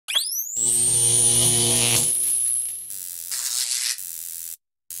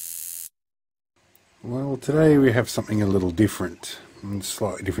Well, today we have something a little different, and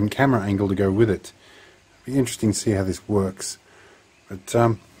slightly different camera angle to go with it. It'll be interesting to see how this works. But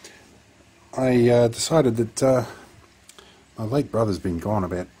I decided that my late brother's been gone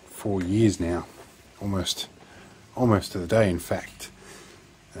about 4 years now, almost to the day, in fact.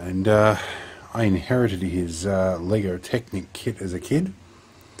 And I inherited his Lego Technic kit as a kid.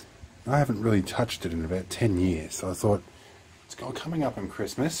 I haven't really touched it in about 10 years, so I thought, it's coming up on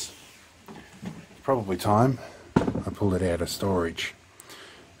Christmas. It's probably time I pulled it out of storage.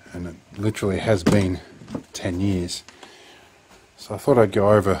 And it literally has been 10 years. So I thought I'd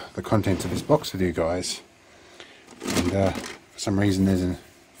go over the contents of this box with you guys. And for some reason there's a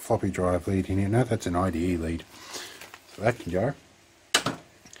floppy drive lead in here. No, that's an IDE lead. So that can go.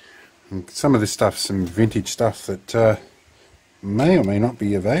 And some of this stuff's some vintage stuff that may or may not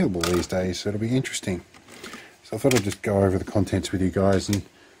be available these days, so it'll be interesting. So I thought I'd just go over the contents with you guys, and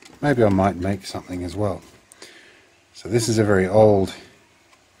maybe I might make something as well. So this is a very old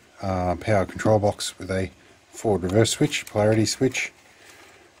power control box with a forward reverse switch, polarity switch.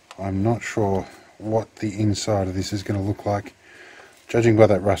 I'm not sure what the inside of this is going to look like. Judging by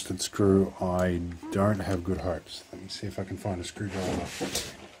that rusted screw, I don't have good hopes. Let me see if I can find a screwdriver.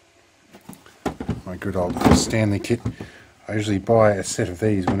 My good old Stanley kit. I usually buy a set of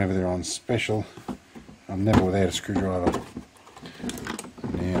these whenever they're on special. I'm never without a screwdriver.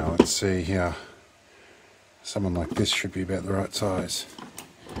 Now let's see here. Someone like this should be about the right size.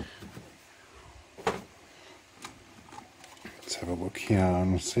 Let's have a look here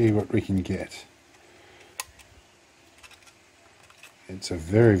and we'll see what we can get. It's a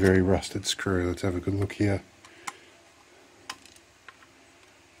very, very rusted screw. Let's have a good look here.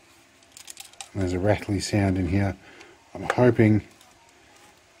 And there's a rattly sound in here. I'm hoping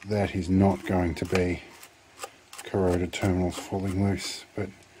that is not going to be corroded terminals falling loose, but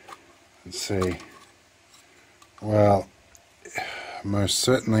let's see. Well, most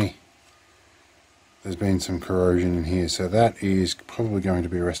certainly there's been some corrosion in here, so that is probably going to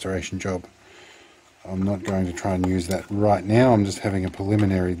be a restoration job. I'm not going to try and use that right now. I'm just having a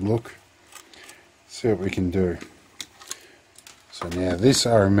preliminary look, see what we can do. So now this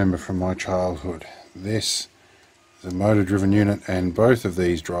I remember from my childhood. This is a motor driven unit, and both of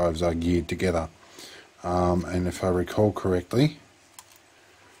these drives are geared together. And if I recall correctly,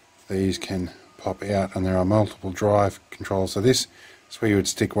 these can pop out and there are multiple drive controls. So this is where you would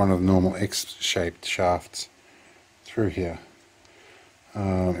stick one of the normal X-shaped shafts through here.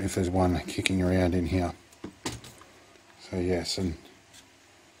 If there's one kicking around in here. So yes, and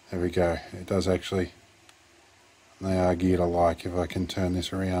there we go. It does actually, they are geared alike. If I can turn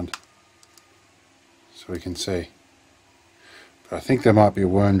this around so we can see. But I think there might be a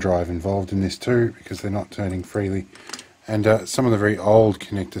worm drive involved in this too, because they're not turning freely. And some of the very old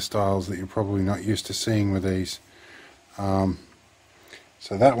connector styles that you're probably not used to seeing with these. So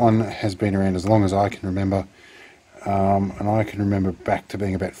that one has been around as long as I can remember. And I can remember back to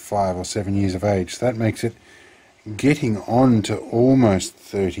being about 5 or 7 years of age. So that makes it getting on to almost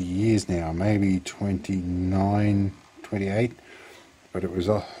 30 years now, maybe 29, 28, but it was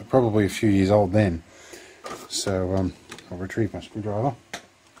probably a few years old then. So I'll retrieve my screwdriver.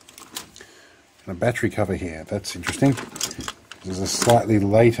 And a battery cover here, that's interesting. This is a slightly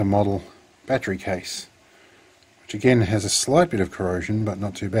later model battery case, which again has a slight bit of corrosion, but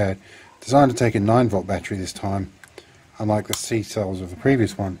not too bad. Designed to take a 9-volt battery this time, unlike the C cells of the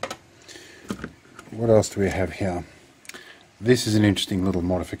previous one. What else do we have here? This is an interesting little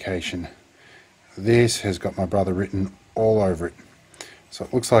modification. This has got my brother written all over it. So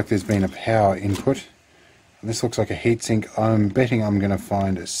it looks like there's been a power input. And this looks like a heatsink. I'm betting I'm going to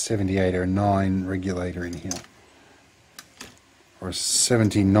find a 78 or a 9 regulator in here. Or a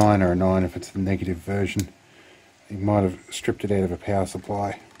 79 or a 9 if it's the negative version. He might have stripped it out of a power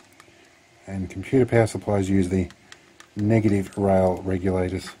supply. And computer power supplies use the negative rail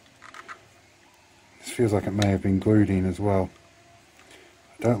regulators. This feels like it may have been glued in as well.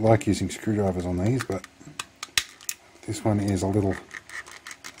 I don't like using screwdrivers on these, but this one is a little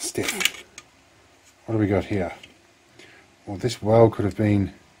stiff. What do we got here? Well, this well could have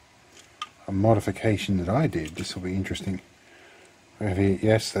been a modification that I did. This will be interesting. We have here,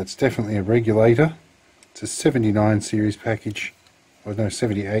 yes, that's definitely a regulator. It's a 79 series package, or no,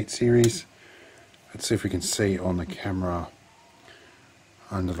 78 series. Let's see if we can see on the camera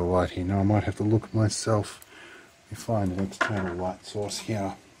under the light here. Now I might have to look myself. Let me find an external light source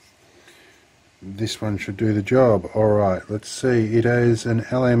here. This one should do the job. Alright, let's see. It is an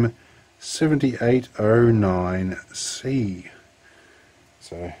LM7809C.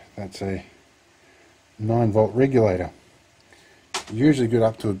 So that's a 9-volt regulator. Usually good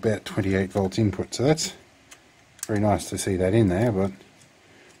up to about 28 volts input. So that's Very nice to see that in there, but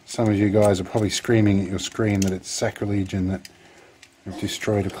some of you guys are probably screaming at your screen that it's sacrilege and that we've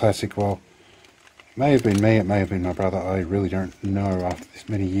destroyed a classic. Well, it may have been me, it may have been my brother, I really don't know after this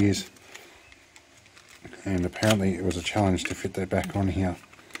many years. And apparently it was a challenge to fit that back on here.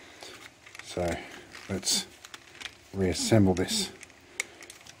 So let's reassemble this.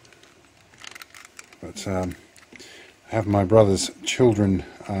 But I have my brother's children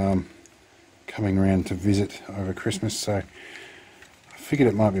coming around to visit over Christmas, so I figured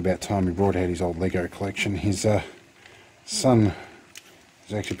it might be about time we brought out his old Lego collection. His son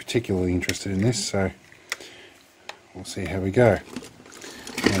is actually particularly interested in this, so we'll see how we go.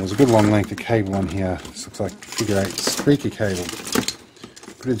 Now, there's a good long length of cable on here. This looks like figure 8 streaker cable,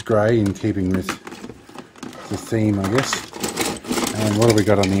 but it's grey in keeping with the theme, I guess. And what have we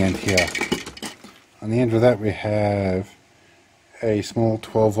got on the end here? On the end of that we have a small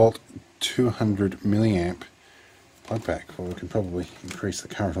 12 volt 200 milliamp plug pack. Well, we can probably increase the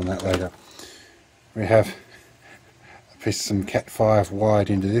current on that later. We have a piece of some Cat 5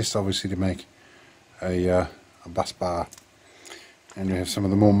 wired into this, obviously to make a bus bar. And we have some of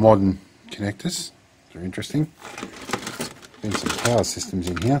the more modern connectors. They're interesting. Then some power systems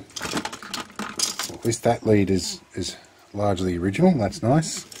in here. Well, at least that lead is largely original. That's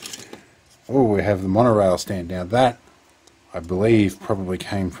nice. Oh, we have the monorail stand. Now that, I believe, probably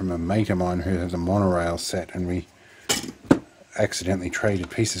came from a mate of mine who has a monorail set, and we accidentally traded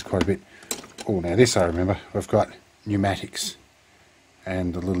pieces quite a bit. Oh, now this I remember. We've got pneumatics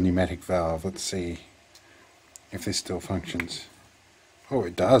and the little pneumatic valve. Let's see if this still functions. Oh,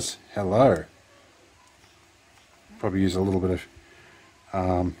 it does. Hello. Probably use a little bit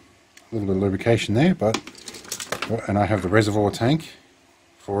of lubrication there, but and I have the reservoir tank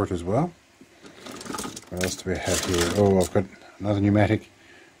for it as well. What else do we have here? Oh, I've got another pneumatic.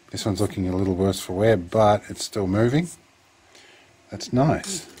 This one's looking a little worse for wear, but it's still moving. That's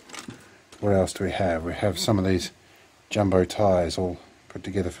nice. What else do we have? We have some of these jumbo tyres all put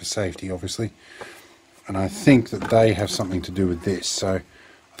together for safety, obviously. And I think that they have something to do with this. So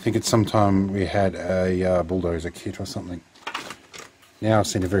I think at some time we had a bulldozer kit or something. Now I've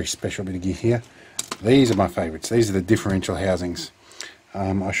seen a very special bit of gear here. These are my favourites. These are the differential housings.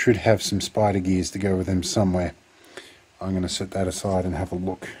 I should have some spider gears to go with them somewhere. I'm going to set that aside and have a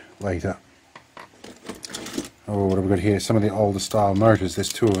look later. Oh, what have we got here? Some of the older style motors. There's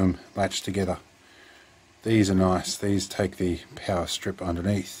two of them latched together. These are nice. These take the power strip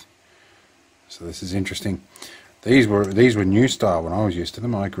underneath. So this is interesting. These were new style when I was used to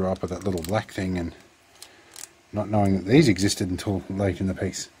them. I grew up with that little black thing and not knowing that these existed until late in the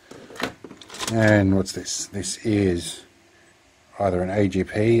piece. And what's this? This is either an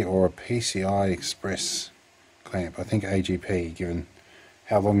AGP or a PCI Express clamp. I think AGP, given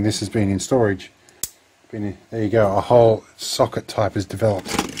how long this has been in storage. There you go, a whole socket type has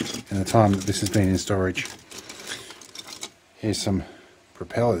developed in the time that this has been in storage. Here's some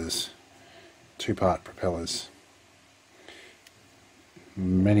propellers, two-part propellers.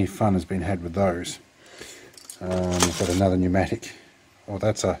 Many fun has been had with those. We've got another pneumatic. Oh,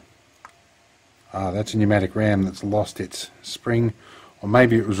 that's a pneumatic ram that's lost its spring, or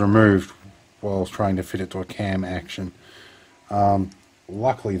maybe it was removed while I was trying to fit it to a cam action.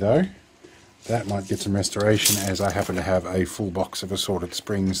 Luckily though, that might get some restoration, as I happen to have a full box of assorted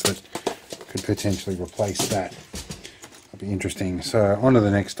springs that could potentially replace that. That'd be interesting. So on to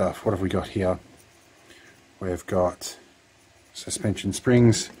the next stuff. What have we got here? We've got suspension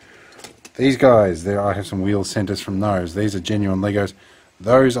springs. These guys, I have some wheel centers from those. These are genuine Legos.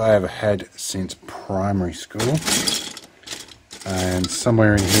 Those I have had since primary school. And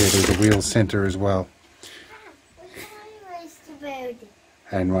somewhere in here there's a wheel center as well.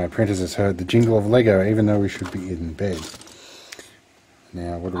 And my apprentice has heard the jingle of Lego, even though we should be in bed.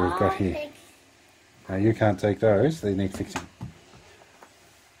 Now, what do we got here? Now, you can't take those. They need fixing.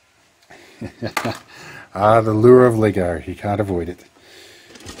 The lure of Lego. You can't avoid it.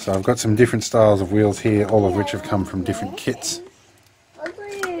 So I've got some different styles of wheels here, all of which have come from different kits.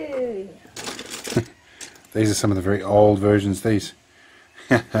 These are some of the very old versions. These.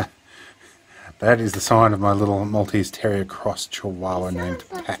 That is the sign of my little Maltese Terrier cross Chihuahua named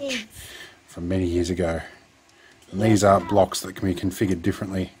Patch from many years ago. And these are blocks that can be configured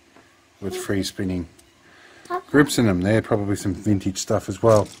differently with free spinning grips in them. They're probably some vintage stuff as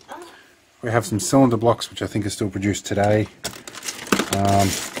well. We have some cylinder blocks which I think are still produced today.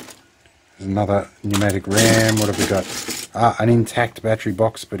 There's another pneumatic ram. What have we got? An intact battery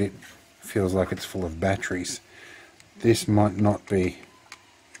box, but it feels like it's full of batteries. This might not be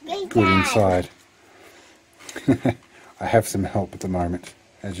good inside. I have some help at the moment,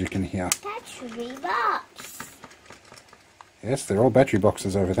 as you can hear. Battery box. Yes, they're all battery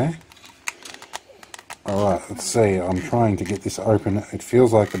boxes over there. Alright, let's see. I'm trying to get this open. It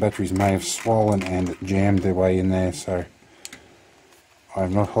feels like the batteries may have swollen and jammed their way in there, so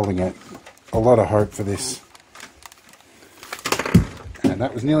I'm not holding out a lot of hope for this. And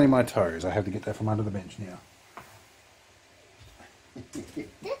that was nearly my toes. I have to get that from under the bench now.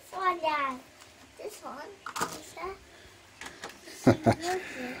 This one, Dad. This one.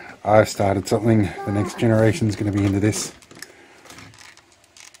 I've started something. The next generation's going to be into this.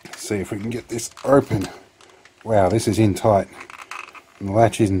 Let's see if we can get this open. Wow, this is in tight. And the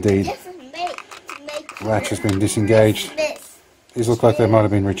latch is indeed. The latch has been disengaged. These look like they might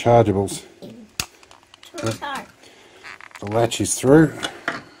have been rechargeables. But the latch is through,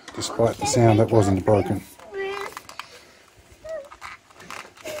 despite the sound that wasn't broken.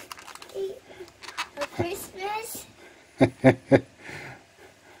 Christmas.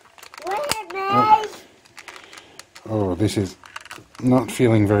 Oh, this is not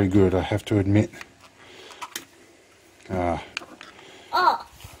feeling very good, I have to admit.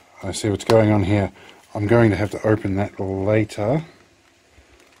 I see what's going on here. I'm going to have to open that later,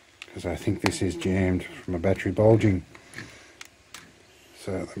 because I think this is jammed from a battery bulging.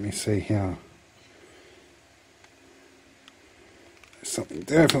 So let me see here. There's something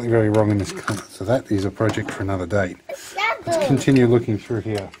definitely very wrong in this corner, so that is a project for another date. Let's continue looking through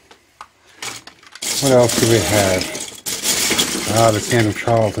here. What else do we have? The sound of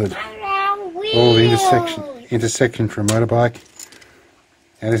childhood. Oh, the intersection for a motorbike.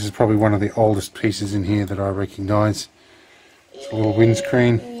 Now this is probably one of the oldest pieces in here that I recognise. It's a little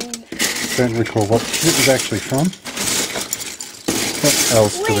windscreen. Don't recall what it was actually from. What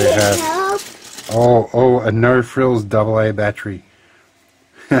else do we have? Oh, a no-frills AA battery.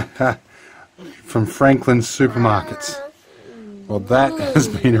 From Franklin's Supermarkets. Well, that has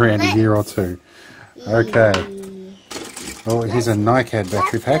been around a year or two. Okay. Oh, here's a NiCad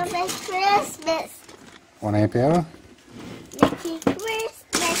battery pack. 1 amp hour.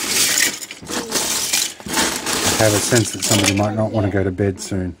 I have a sense that somebody might not want to go to bed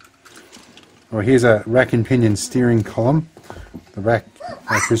soon. Well, here's a rack and pinion steering column. The rack,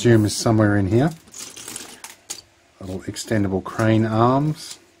 I presume, is somewhere in here. Little extendable crane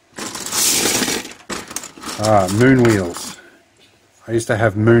arms. Moon wheels. I used to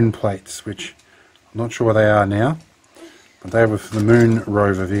have moon plates, which I'm not sure where they are now, but they were for the moon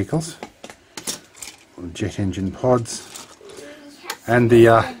rover vehicles. Little jet engine pods. And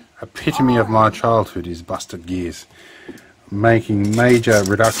the epitome of my childhood is busted gears. Making major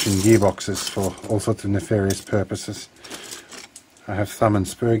reduction gearboxes for all sorts of nefarious purposes. I have thumb and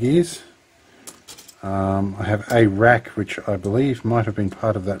spur gears. I have a rack, which I believe might have been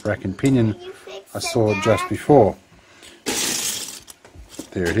part of that rack and pinion I saw just before.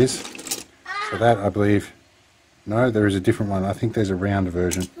 There it is. So that, I believe, no, there is a different one. I think there's a round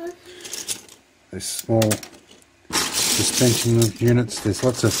version. There's small suspension units. There's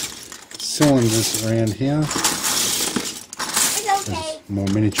lots of cylinders around here. There's more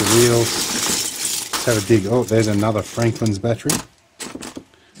miniature wheels. Let's have a dig. Oh, there's another Franklin's battery.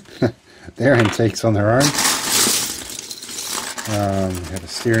 They're antiques on their own. We have a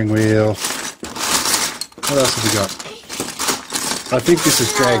steering wheel. What else have we got? I think this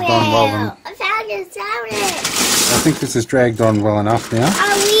has dragged on well enough. I think this has dragged on well enough now.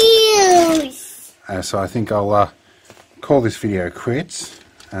 So I think I'll call this video quits,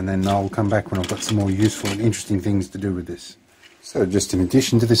 and then I'll come back when I've got some more useful and interesting things to do with this. So just in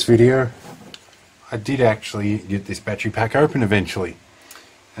addition to this video, I did actually get this battery pack open eventually.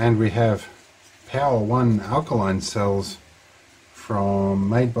 And we have Power 1 alkaline cells from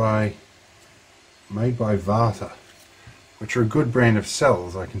made by Varta, which are a good brand of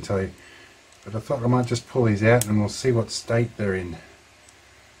cells, I can tell you. But I thought I might just pull these out and we'll see what state they're in.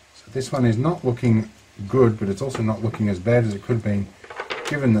 So this one is not looking good, but it's also not looking as bad as it could have been,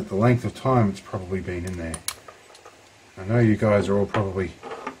 given that the length of time it's probably been in there. I know you guys are all probably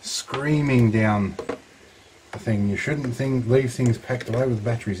screaming down the thing, you shouldn't leave things packed away with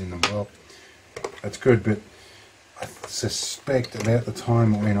batteries in them. Well, that's good, but I suspect about the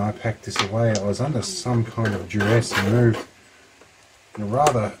time when I packed this away, I was under some kind of duress and moved in a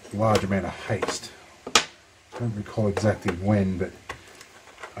rather large amount of haste. I don't recall exactly when, but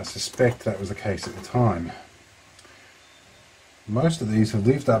I suspect that was the case at the time. Most of these have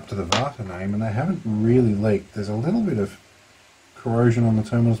lived up to the Varta name and they haven't really leaked. There's a little bit of corrosion on the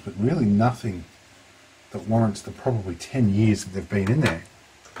terminals, but really nothing that warrants the probably 10 years that they've been in there.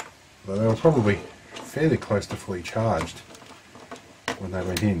 Although they were probably fairly close to fully charged when they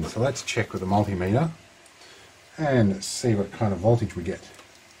went in. So let's check with a multimeter and see what kind of voltage we get.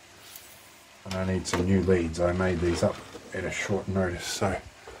 And I need some new leads. I made these up at a short notice. So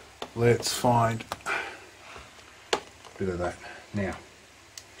let's find a bit of that. Now,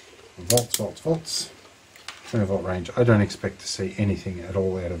 volts, 20 volt range. I don't expect to see anything at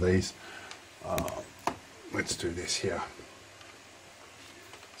all out of these. Let's do this here.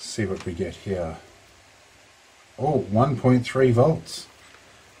 See what we get here. Oh, 1.3 volts.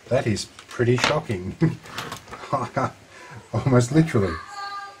 That is pretty shocking. Almost literally.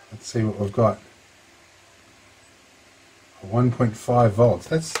 Let's see what we've got. 1.5 volts.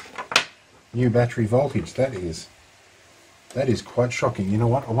 That's new battery voltage. That is quite shocking. You know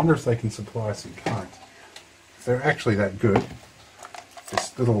what? I wonder if they can supply some current. If they're actually that good,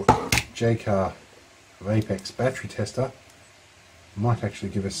 this little J-Car of Apex battery tester might actually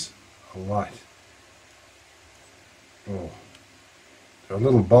give us a light. Oh, they're a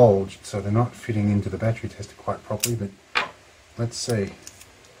little bulged, so they're not fitting into the battery tester quite properly, but let's see.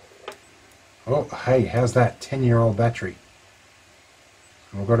 Oh, hey, how's that? 10-year-old battery.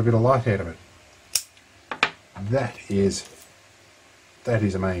 And we've got a bit of light out of it. That is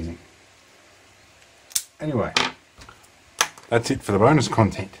amazing. Anyway, that's it for the bonus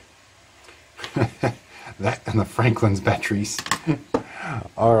content. That and the Franklin's batteries.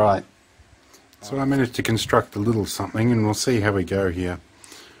 Alright, so I managed to construct a little something, and we'll see how we go here.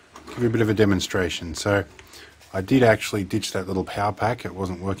 Give you a bit of a demonstration. So I did actually ditch that little power pack. It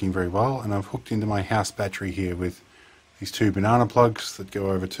wasn't working very well, and I've hooked into my house battery here with these two banana plugs that go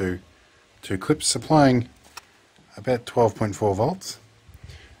over to two clips, supplying about 12.4 volts,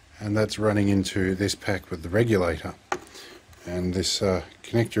 and that's running into this pack with the regulator. And this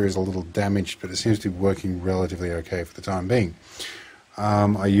connector is a little damaged, but it seems to be working relatively okay for the time being.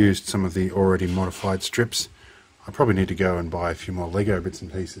 I used some of the already modified strips. I probably need to go and buy a few more Lego bits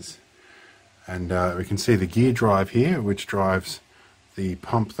and pieces. And we can see the gear drive here, which drives the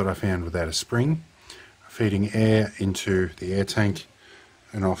pump that I found without a spring, feeding air into the air tank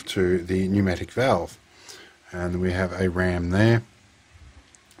and off to the pneumatic valve. And we have a ram there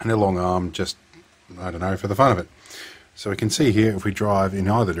and a long arm, just, I don't know, for the fun of it. So we can see here, if we drive in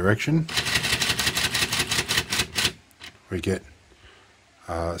either direction, we get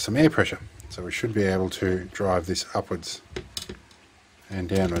some air pressure. So we should be able to drive this upwards and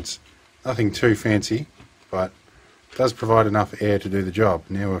downwards. Nothing too fancy, but it does provide enough air to do the job.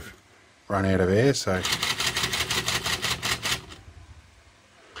 Now we've run out of air, so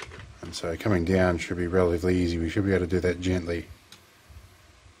coming down should be relatively easy. We should be able to do that gently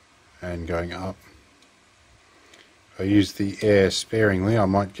and going up. If I use the air sparingly, I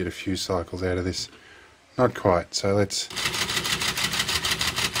might get a few cycles out of this. Not quite, so it's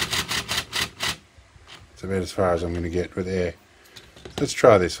about as far as I'm going to get with air. Let's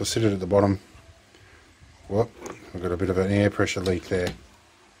try this. We'll sit it at the bottom. Whoop, we've got a bit of an air pressure leak there.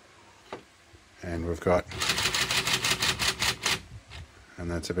 And we've got,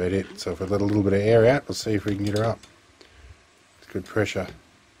 and that's about it. So if we let a little bit of air out, we'll see if we can get her up. It's good pressure.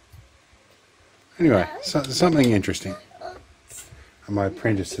 Anyway, something interesting. And my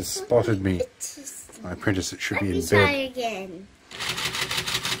apprentice has spotted me. My apprentice should be in bed. Try again.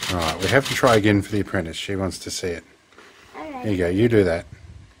 Alright, we have to try again for the apprentice. She wants to see it. Alright. There you go, you do that.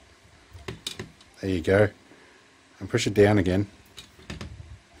 There you go. And push it down again.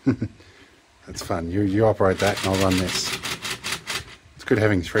 That's fun. You operate that and I'll run this. It's good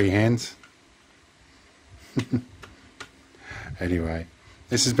having three hands. Anyway,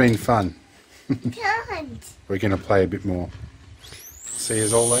 this has been fun. Can't. We're going to play a bit more. See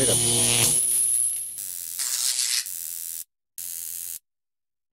you all later.